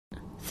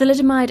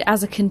Thalidomide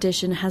as a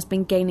condition has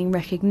been gaining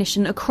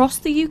recognition across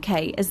the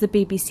UK as the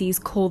BBC's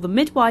Call the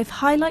Midwife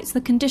highlights the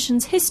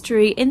condition's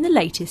history in the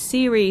latest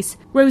series.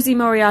 Rosie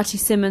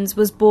Moriarty-Simmons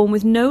was born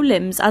with no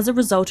limbs as a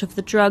result of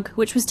the drug,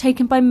 which was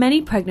taken by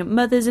many pregnant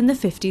mothers in the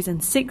 50s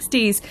and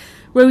 60s.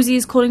 Rosie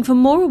is calling for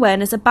more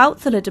awareness about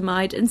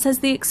thalidomide and says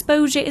the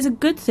exposure is a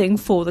good thing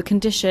for the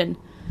condition.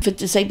 For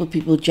disabled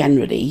people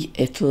generally,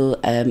 it'll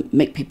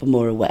make people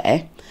more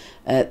aware.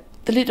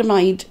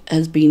 Thalidomide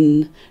has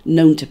been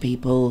known to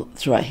people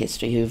throughout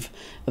history of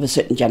a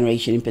certain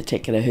generation in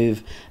particular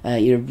who've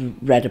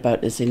read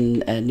about this in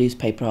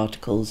newspaper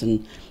articles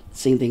and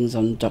seen things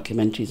on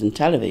documentaries and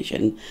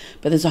television.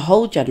 But there's a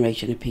whole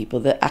generation of people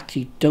that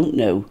actually don't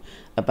know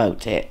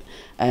about it,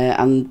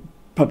 and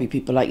probably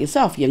people like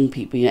yourself, young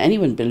people,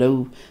 anyone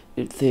below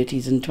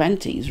 30s and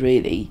 20s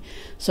really.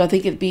 So I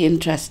think it'd be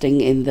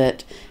interesting in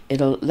that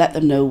it'll let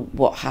them know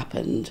what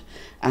happened,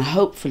 and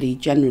hopefully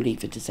generally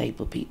for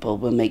disabled people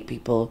will make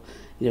people,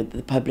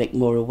 the public,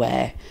 more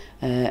aware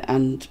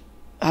and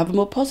have a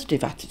more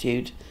positive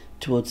attitude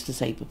towards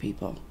disabled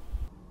people.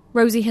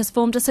 Rosie has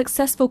formed a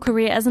successful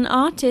career as an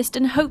artist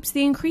and hopes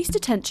the increased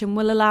attention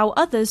will allow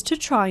others to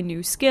try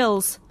new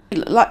skills.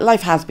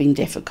 Life has been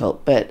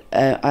difficult, but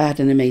I had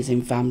an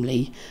amazing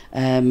family.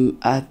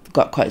 I've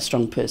got quite a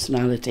strong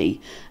personality,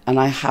 and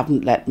I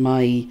haven't let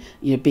my,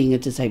 being a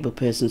disabled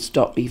person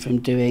stop me from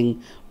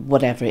doing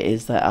whatever it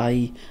is that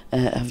I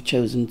have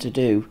chosen to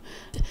do.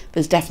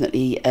 There's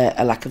definitely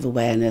a lack of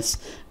awareness,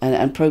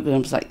 and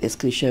programs like this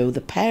can show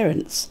the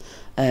parents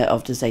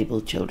of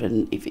disabled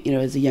children. If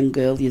as a young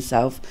girl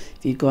yourself,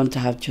 if you've gone to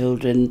have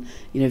children,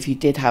 if you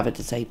did have a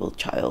disabled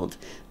child,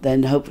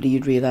 then hopefully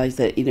you'd realise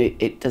that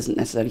it doesn't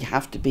necessarily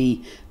have to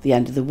be the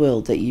end of the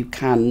world, that you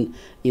can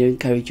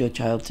encourage your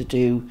child to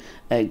do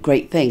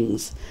great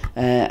things.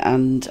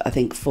 And I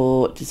think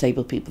for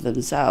disabled people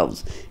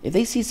themselves, if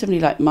they see somebody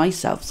like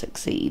myself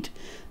succeed,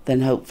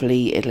 then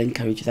hopefully it'll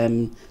encourage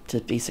them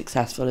to be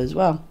successful as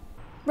well.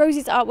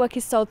 Rosie's artwork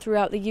is sold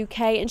throughout the UK,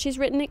 and she's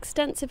written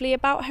extensively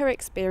about her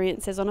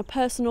experiences on a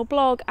personal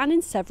blog and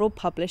in several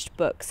published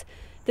books.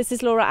 This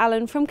is Laura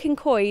Allen from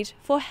Kincoid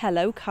for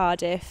Hello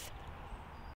Cardiff.